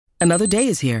Another day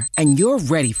is here, and you're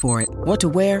ready for it. What to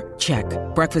wear? Check.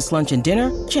 Breakfast, lunch, and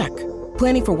dinner? Check.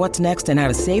 Planning for what's next and how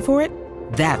to save for it?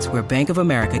 That's where Bank of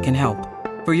America can help.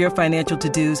 For your financial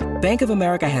to-dos, Bank of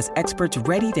America has experts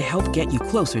ready to help get you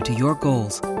closer to your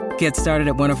goals. Get started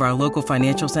at one of our local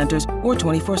financial centers or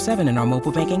 24/7 in our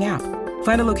mobile banking app.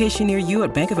 Find a location near you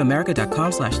at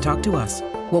bankofamerica.com/talktous.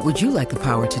 What would you like the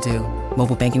power to do?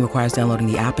 Mobile banking requires downloading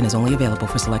the app and is only available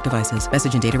for select devices.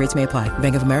 Message and data rates may apply.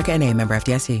 Bank of America N.A., member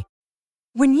FDIC.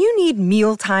 When you need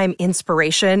mealtime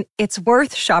inspiration, it's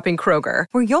worth shopping Kroger,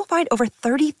 where you'll find over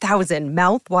 30,000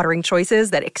 mouth-watering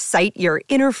choices that excite your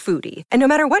inner foodie. And no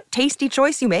matter what tasty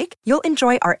choice you make, you'll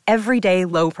enjoy our everyday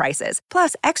low prices,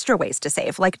 plus extra ways to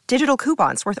save, like digital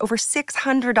coupons worth over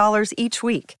 $600 each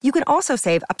week. You can also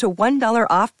save up to $1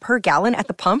 off per gallon at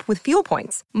the pump with fuel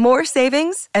points. More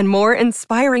savings and more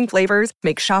inspiring flavors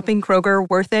make shopping Kroger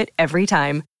worth it every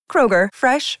time. Kroger,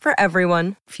 fresh for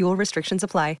everyone. Fuel restrictions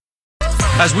apply.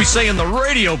 As we say in the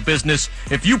radio business,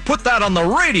 if you put that on the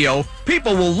radio,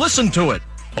 people will listen to it.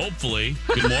 Hopefully.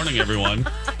 Good morning, everyone.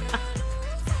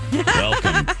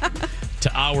 Welcome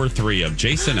to hour 3 of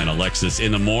Jason and Alexis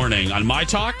in the morning on My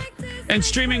Talk and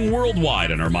streaming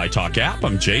worldwide on our My Talk app.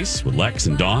 I'm Jace with Lex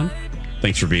and Dawn.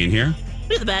 Thanks for being here.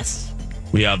 You're the best.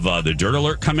 We have the Dirt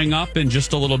Alert coming up in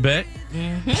just a little bit.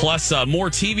 Mm-hmm. Plus,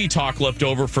 more TV talk left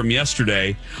over from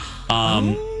yesterday.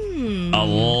 A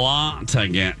lot to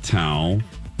get to.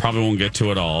 Probably won't get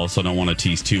to it all, so I don't want to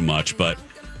tease too much. But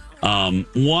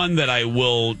one that I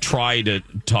will try to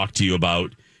talk to you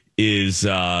about is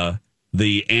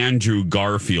the Andrew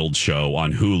Garfield show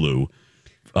on Hulu,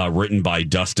 written by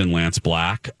Dustin Lance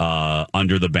Black,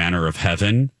 Under the Banner of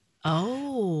Heaven.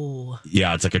 Oh.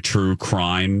 Yeah, it's like a true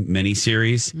crime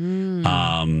miniseries.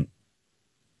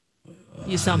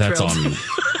 You sound That's thrilled.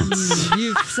 on.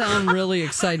 You sound really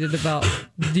excited about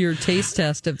your taste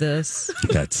test of this.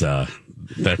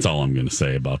 That's all I'm going to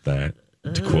say about that.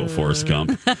 To quote Forrest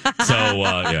Gump. So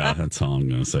yeah, that's all I'm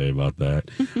going to say about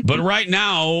that. But right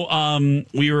now,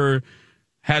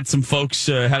 had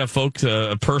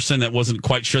a person that wasn't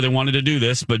quite sure they wanted to do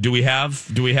this. But do we have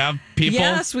people?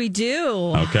 Yes, we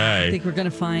do. Okay. I think we're going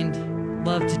to find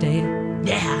love today.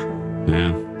 Yeah.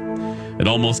 It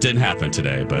almost didn't happen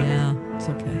today, but Yeah, it's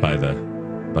okay. by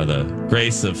the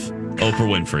grace of Oprah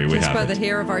Winfrey, we Just have by it. the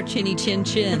hair of our chinny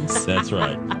chins. That's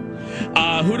right.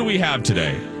 Who do we have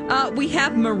today? We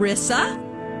have Marissa,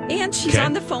 and she's Okay.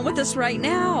 on the phone with us right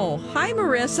now. Hi,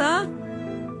 Marissa.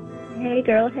 Hey,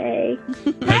 girl, hey.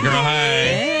 Hey, girl, hey.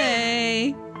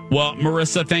 Hey. Well,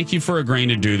 Marissa, thank you for agreeing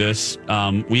to do this.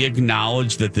 We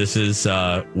acknowledge that this is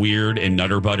weird and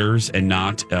Nutter Butters and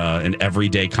not an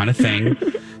everyday kind of thing.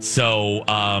 So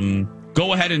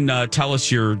go ahead and tell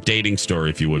us your dating story,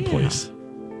 if you would, please.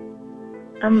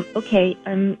 Okay,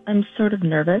 I'm sort of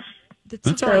nervous.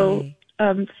 That's So,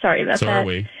 okay. sorry about So that. are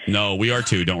we. No, we are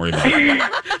too. Don't worry about it.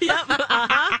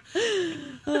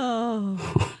 Oh,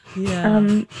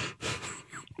 yeah.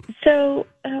 So,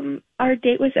 our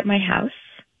date was at my house,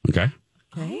 Okay.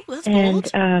 Okay. That's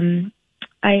and bold.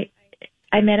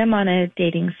 I met him on a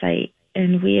dating site,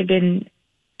 and we had been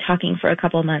talking for a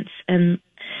couple months. And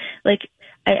like,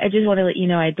 I just want to let you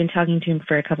know I'd been talking to him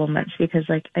for a couple months because,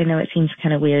 like, I know it seems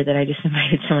kind of weird that I just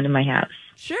invited someone to my house.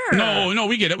 Sure. No,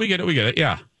 we get it.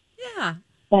 Yeah. Yeah.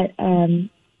 But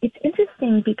it's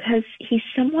interesting because he's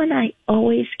someone I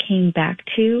always came back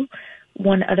to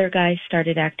when other guys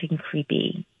started acting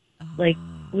creepy, like,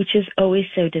 which is always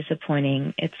so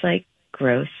disappointing. It's like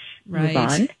gross. Right. Move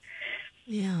on.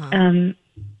 Yeah.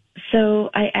 So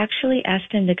I actually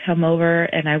asked him to come over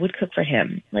and I would cook for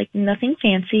him. Like, nothing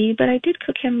fancy, but I did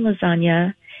cook him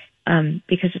lasagna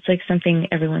because it's like something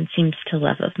everyone seems to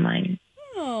love of mine.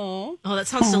 Oh. Oh, that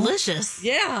sounds delicious.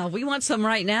 Yeah, we want some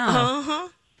right now. Uh-huh.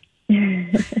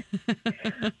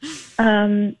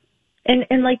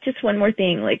 And like, just one more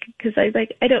thing, like, because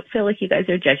I don't feel like you guys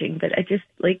are judging, but I just,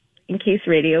 like, in case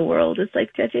Radio World is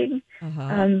like judging,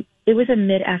 it was a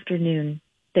mid-afternoon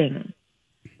thing.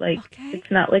 Like,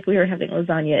 It's not like we were having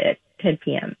lasagna at 10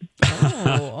 p.m.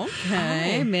 Oh,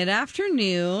 okay.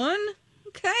 Mid-afternoon.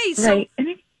 Okay, so Right.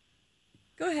 And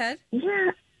go ahead.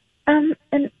 yeah.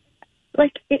 And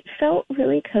like, it felt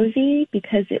really cozy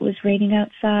because it was raining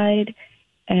outside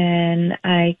and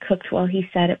I cooked while he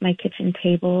sat at my kitchen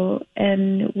table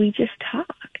and we just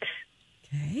talked.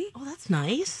 Okay. Oh, that's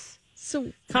nice.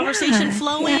 So Conversation Yeah,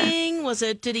 flowing.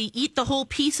 yeah. Did he eat the whole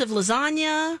piece of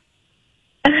lasagna?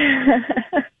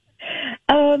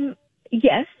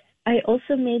 Yes. I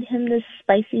also made him this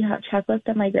spicy hot chocolate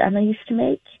that my grandma used to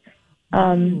make.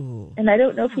 And I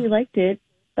don't know if he liked it,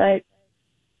 but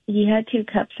he had 2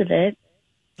 cups of it.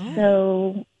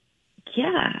 So,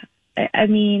 yeah. I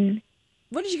mean,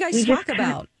 What did you guys talk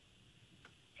about?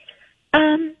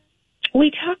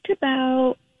 We talked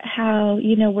about how,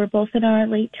 we're both in our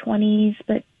late 20s,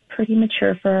 but pretty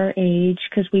mature for our age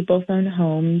because we both own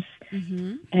homes.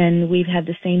 Mm-hmm. And we've had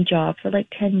the same job for like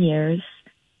 10 years.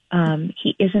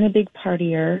 He isn't a big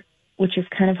partier, which is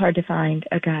kind of hard to find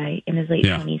a guy in his late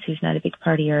 20s who's not a big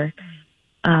partier.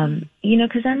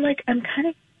 Because I'm kind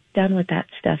of done with that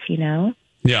stuff,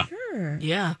 Yeah. Sure.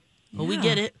 Yeah. Well, we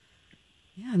get it.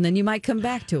 Yeah, and then you might come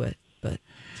back to it, but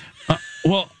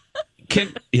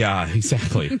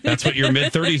exactly. That's what your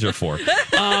mid-30s are for.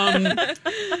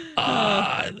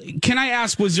 Can I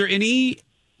ask, was there anything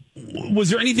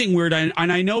weird? And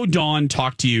I know Dawn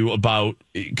talked to you about,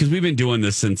 because we've been doing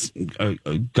this since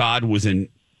God was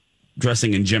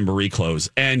dressing in Gymboree clothes.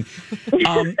 And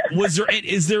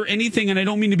is there anything, and I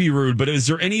don't mean to be rude, but is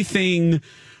there anything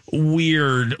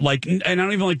weird, and I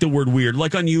don't even like the word weird,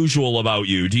 like unusual about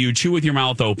you? Do you chew with your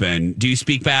mouth open? Do you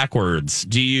speak backwards?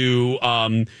 Do you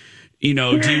do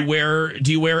you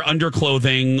wear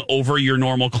underclothing over your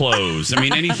normal clothes? I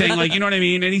mean, anything you know what I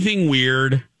mean? Anything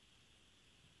weird?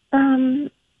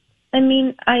 I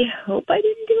mean, I hope I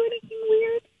didn't do anything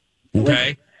weird.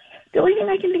 Okay. The only thing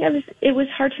I can think of is it was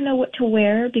hard to know what to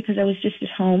wear because I was just at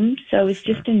home, so I was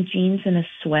just in jeans and a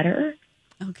sweater.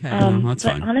 Okay. That's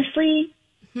but fine. Honestly,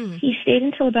 he stayed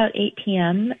until about 8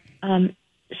 p.m.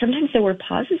 Sometimes there were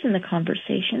pauses in the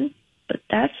conversation, but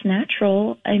that's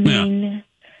natural. I mean,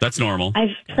 that's normal.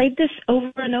 I've played this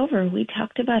over and over. We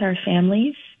talked about our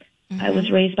families. Mm-hmm. I was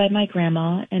raised by my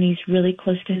grandma, and he's really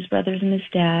close to his brothers and his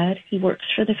dad. He works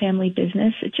for the family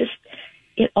business.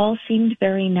 It all seemed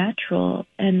very natural,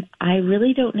 and I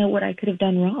really don't know what I could have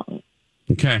done wrong.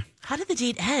 Okay. How did the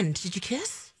date end? Did you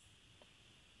kiss?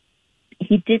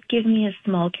 He did give me a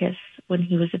small kiss when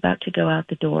he was about to go out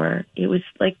the door. It was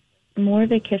like more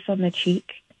of a kiss on the cheek.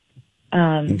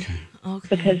 Okay.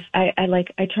 Because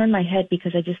I turned my head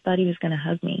because I just thought he was going to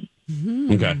hug me.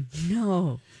 Mm-hmm. Okay.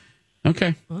 No.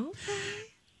 Okay.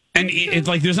 And it's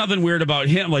like there's nothing weird about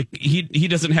him. Like he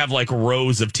doesn't have like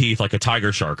rows of teeth like a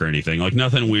tiger shark or anything. Like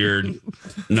nothing weird.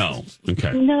 No.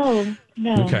 Okay. No.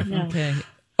 Okay. No.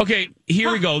 Okay.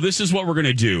 Here we go. This is what we're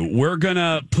gonna do. We're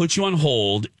gonna put you on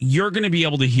hold. You're gonna be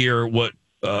able to hear what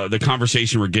the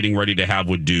conversation we're getting ready to have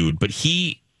with Dude, but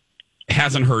he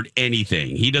hasn't heard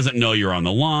anything. He doesn't know you're on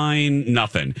the line.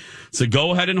 Nothing. So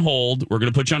go ahead and hold. We're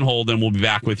gonna put you on hold, and we'll be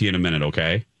back with you in a minute.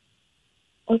 Okay.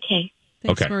 Okay.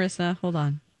 Thanks, Okay. Marissa. Hold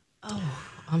on.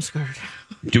 Oh, I'm scared.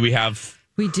 Do we have?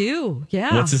 We do.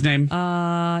 Yeah. What's his name?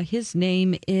 His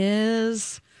name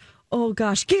is,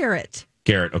 Garrett.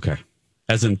 Garrett. Okay.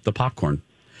 As in the popcorn.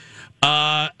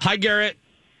 Hi, Garrett.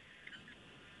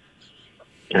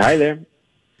 Hi there.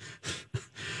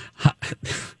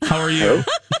 How are you?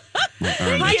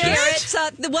 Hi,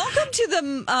 Garrett. Welcome to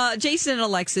the Jason and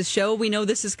Alexis show. We know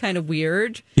this is kind of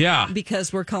weird. Yeah.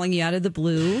 Because we're calling you out of the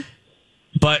blue.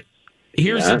 But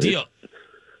here's the deal.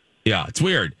 Yeah, it's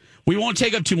weird. We won't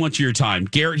take up too much of your time.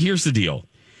 Garrett, here's the deal.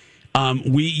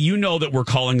 You know that we're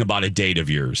calling about a date of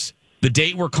yours. The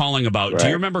date we're calling about, right. Do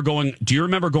you remember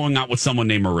going out with someone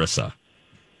named Marissa?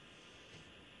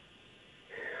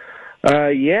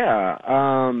 Yeah.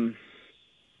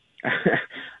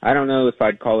 I don't know if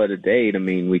I'd call it a date. I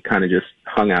mean, we kind of just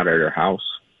hung out at her house.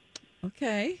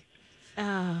 Okay.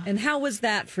 And how was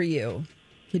that for you?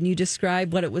 Can you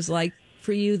describe what it was like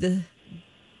for you, the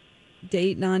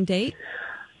date, non-date?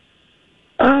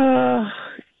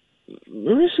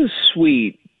 Marissa's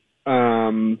sweet.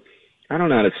 I don't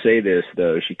know how to say this,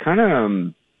 though. She kind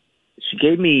of, she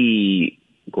gave me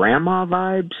grandma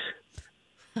vibes.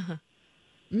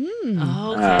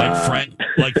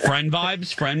 Like friend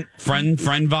vibes? Friend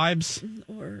vibes?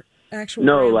 Or actual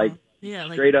No,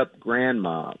 grandma. Straight up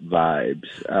grandma vibes.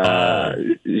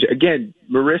 Again,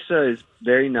 Marissa is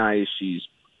very nice. She's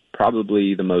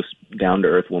probably the most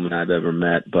down-to-earth woman I've ever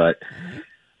met, but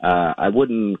I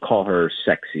wouldn't call her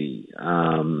sexy.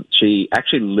 She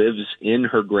actually lives in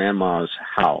her grandma's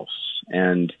house,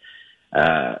 and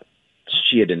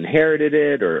she had inherited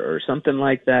it or something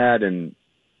like that, and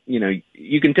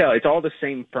you can tell it's all the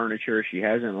same furniture. She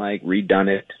hasn't redone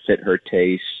it to fit her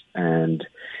taste, and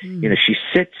she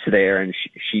sits there and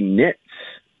she knits.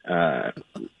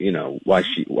 While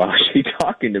she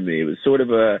talking to me, it was sort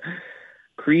of a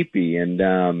creepy. And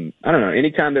I don't know.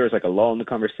 Anytime there was a lull in the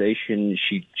conversation,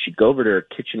 she'd go over to her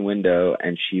kitchen window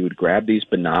and she would grab these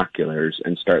binoculars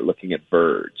and start looking at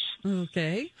birds.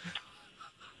 Okay.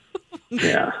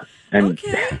 Yeah. And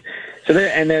okay. So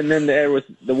then there was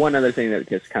the one other thing that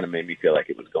just kind of made me feel like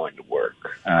it was going to work,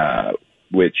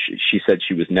 which she said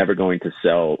she was never going to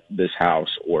sell this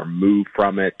house or move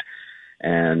from it.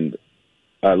 And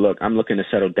look, I'm looking to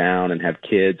settle down and have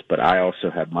kids, but I also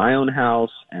have my own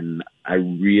house, and I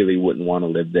really wouldn't want to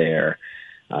live there.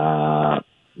 I'd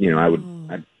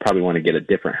probably want to get a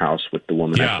different house with the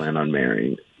woman I plan on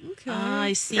marrying. Okay.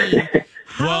 I see.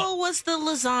 How was the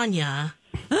lasagna?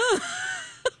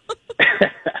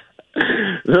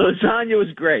 The lasagna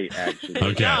was great, actually.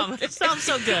 Okay. It sounds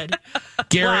so good.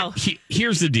 Garrett, Wow.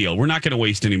 here's the deal. We're not going to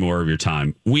waste any more of your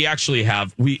time. We actually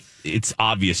have, it's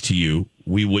obvious to you,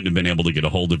 we wouldn't have been able to get a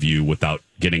hold of you without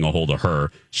getting a hold of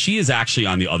her. She is actually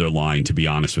on the other line, to be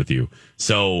honest with you.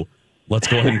 So let's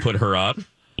go ahead and put her up.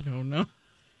 Oh, no.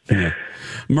 Yeah.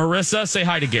 Marissa, say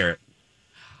hi to Garrett.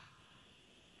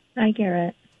 Hi,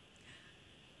 Garrett.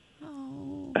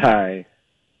 Hi.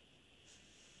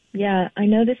 Yeah, I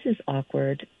know this is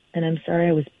awkward, and I'm sorry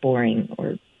I was boring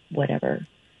or whatever.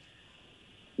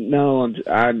 No,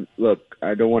 look,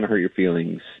 I don't want to hurt your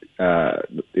feelings.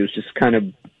 It was just kind of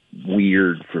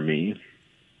weird for me.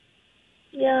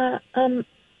 Yeah,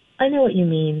 I know what you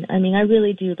mean. I mean, I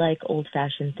really do like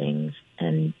old-fashioned things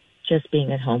and just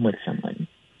being at home with someone.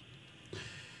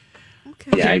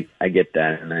 Okay. Yeah, I get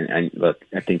that. And I look,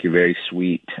 I think you're very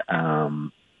sweet.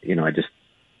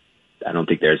 I don't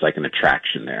think there's like an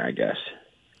attraction there, I guess.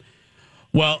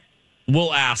 Well,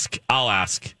 I'll ask.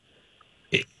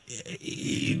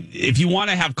 If you want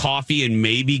to have coffee and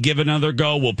maybe give it another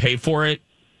go, we'll pay for it.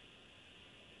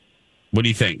 What do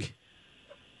you think?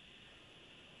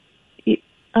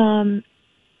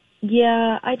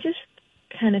 Yeah, I just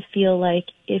kind of feel like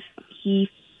if he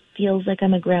feels like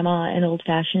I'm a grandma and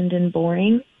old-fashioned and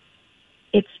boring,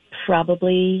 it's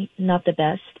probably not the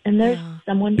best. And there's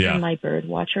someone from my bird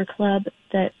watcher club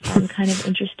that I'm kind of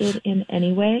interested in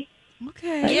anyway.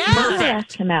 Okay. But Yeah. maybe I'll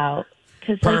ask him out.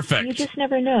 Because you just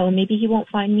never know. Maybe he won't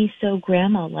find me so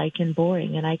grandma-like and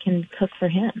boring, and I can cook for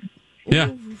him.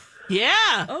 Yeah.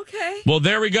 Yeah. Okay. Well,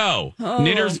 there we go. Oh.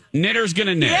 Knitter's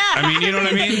gonna knit. Yeah. I mean, you know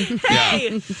what I mean?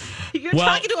 Hey, you're Well-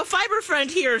 talking to a fiber friend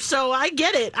here, so I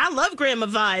get it. I love grandma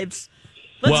vibes.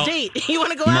 Let's date. You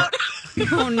want to go out?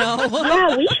 Oh, no.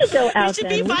 Yeah, we should go out We should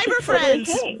then. be fiber should totally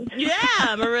friends. hang.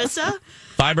 Yeah, Marissa.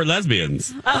 Fiber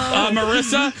lesbians.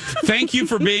 Marissa, thank you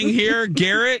for being here.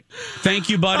 Garrett, thank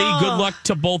you, buddy. Good luck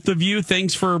to both of you.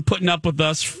 Thanks for putting up with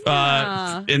us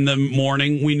in the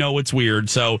morning. We know it's weird,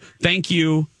 so thank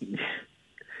you.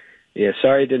 Yeah,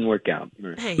 sorry it didn't work out.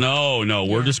 Hey. No,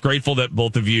 we're just grateful that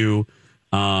both of you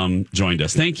joined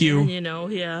us. Thank you.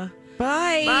 Yeah.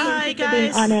 Bye. Bye, For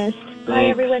being guys. honest. Bye,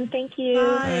 everyone. Thank you.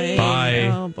 Bye.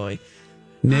 Bye. Oh, boy.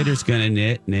 Knitter's gonna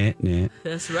knit.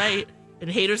 That's right. And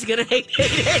haters gonna hate.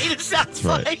 It sounds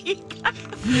Right. funny.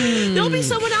 There'll be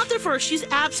someone out there for her. She's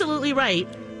absolutely right.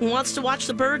 Who wants to watch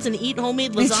the birds and eat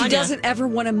homemade lasagna? And she doesn't ever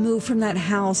want to move from that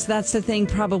house. That's the thing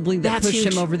probably that That's pushed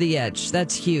huge. him over the edge.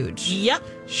 That's huge. Yep.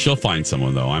 She'll find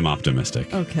someone, though. I'm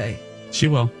optimistic. Okay. She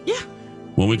will. Yeah.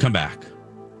 When we come back,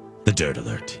 the Dirt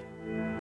Alert.